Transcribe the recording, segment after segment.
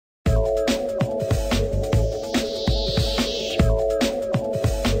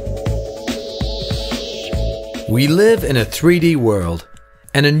We live in a 3D world,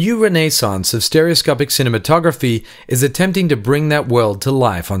 and a new renaissance of stereoscopic cinematography is attempting to bring that world to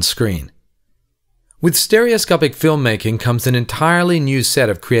life on screen. With stereoscopic filmmaking comes an entirely new set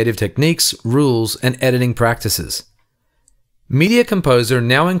of creative techniques, rules, and editing practices. Media Composer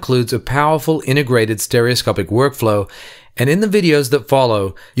now includes a powerful integrated stereoscopic workflow, and in the videos that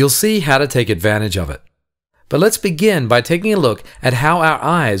follow, you'll see how to take advantage of it. But let's begin by taking a look at how our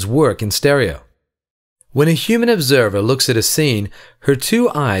eyes work in stereo. When a human observer looks at a scene, her two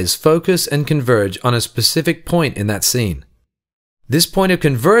eyes focus and converge on a specific point in that scene. This point of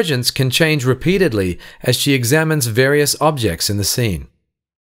convergence can change repeatedly as she examines various objects in the scene.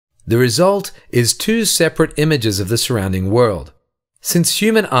 The result is two separate images of the surrounding world. Since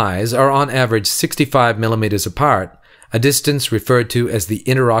human eyes are on average 65 millimeters apart, a distance referred to as the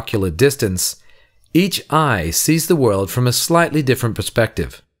interocular distance, each eye sees the world from a slightly different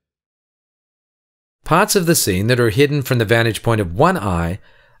perspective. Parts of the scene that are hidden from the vantage point of one eye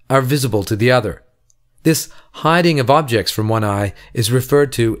are visible to the other. This hiding of objects from one eye is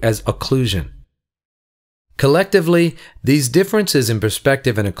referred to as occlusion. Collectively, these differences in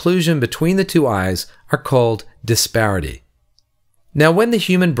perspective and occlusion between the two eyes are called disparity. Now, when the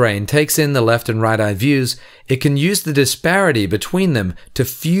human brain takes in the left and right eye views, it can use the disparity between them to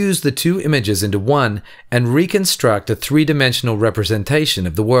fuse the two images into one and reconstruct a three-dimensional representation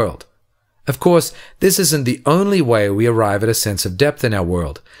of the world. Of course, this isn't the only way we arrive at a sense of depth in our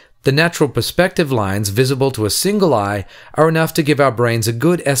world. The natural perspective lines visible to a single eye are enough to give our brains a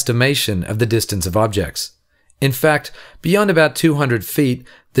good estimation of the distance of objects. In fact, beyond about 200 feet,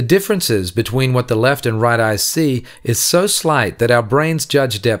 the differences between what the left and right eyes see is so slight that our brains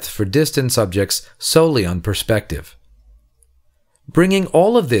judge depth for distance objects solely on perspective. Bringing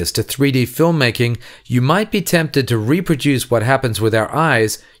all of this to 3D filmmaking, you might be tempted to reproduce what happens with our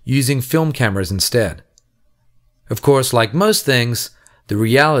eyes using film cameras instead. Of course, like most things, the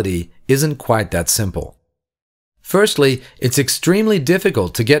reality isn't quite that simple. Firstly, it's extremely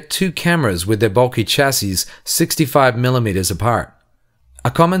difficult to get two cameras with their bulky chassis 65 millimeters apart.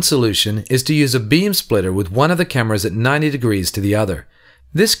 A common solution is to use a beam splitter with one of the cameras at 90 degrees to the other.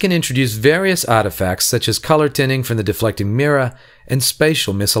 This can introduce various artifacts such as color tinting from the deflecting mirror and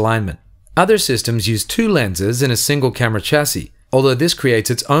spatial misalignment. Other systems use two lenses in a single camera chassis, although this creates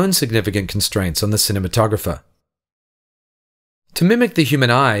its own significant constraints on the cinematographer. To mimic the human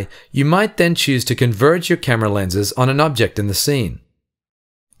eye, you might then choose to converge your camera lenses on an object in the scene.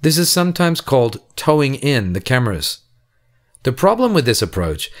 This is sometimes called towing in the cameras. The problem with this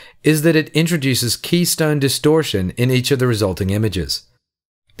approach is that it introduces keystone distortion in each of the resulting images.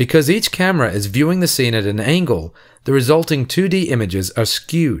 Because each camera is viewing the scene at an angle, the resulting 2D images are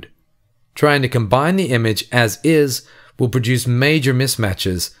skewed. Trying to combine the image as is will produce major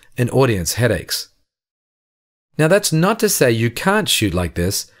mismatches and audience headaches. Now, that's not to say you can't shoot like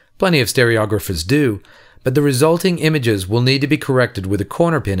this, plenty of stereographers do, but the resulting images will need to be corrected with a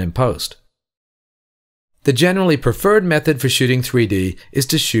corner pin in post. The generally preferred method for shooting 3D is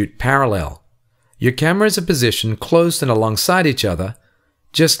to shoot parallel. Your cameras are positioned close and alongside each other,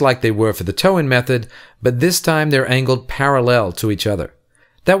 just like they were for the tow-in method, but this time they're angled parallel to each other.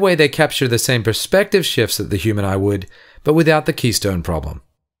 That way they capture the same perspective shifts that the human eye would, but without the keystone problem.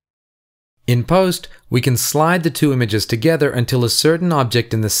 In post, we can slide the two images together until a certain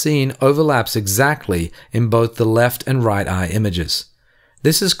object in the scene overlaps exactly in both the left and right eye images.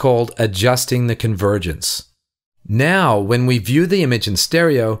 This is called adjusting the convergence. Now, when we view the image in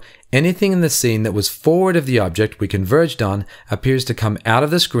stereo, anything in the scene that was forward of the object we converged on appears to come out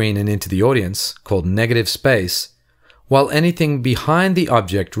of the screen and into the audience, called negative space, while anything behind the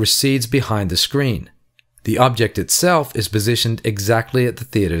object recedes behind the screen. The object itself is positioned exactly at the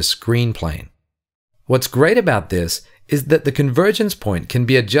theater's screen plane. What's great about this is that the convergence point can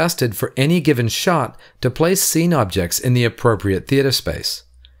be adjusted for any given shot to place scene objects in the appropriate theater space.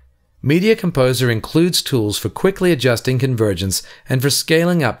 Media Composer includes tools for quickly adjusting convergence and for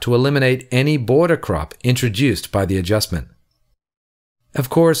scaling up to eliminate any border crop introduced by the adjustment. Of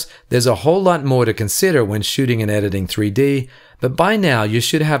course, there's a whole lot more to consider when shooting and editing 3D, but by now you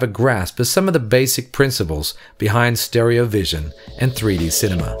should have a grasp of some of the basic principles behind stereo vision and 3D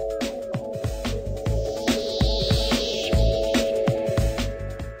cinema.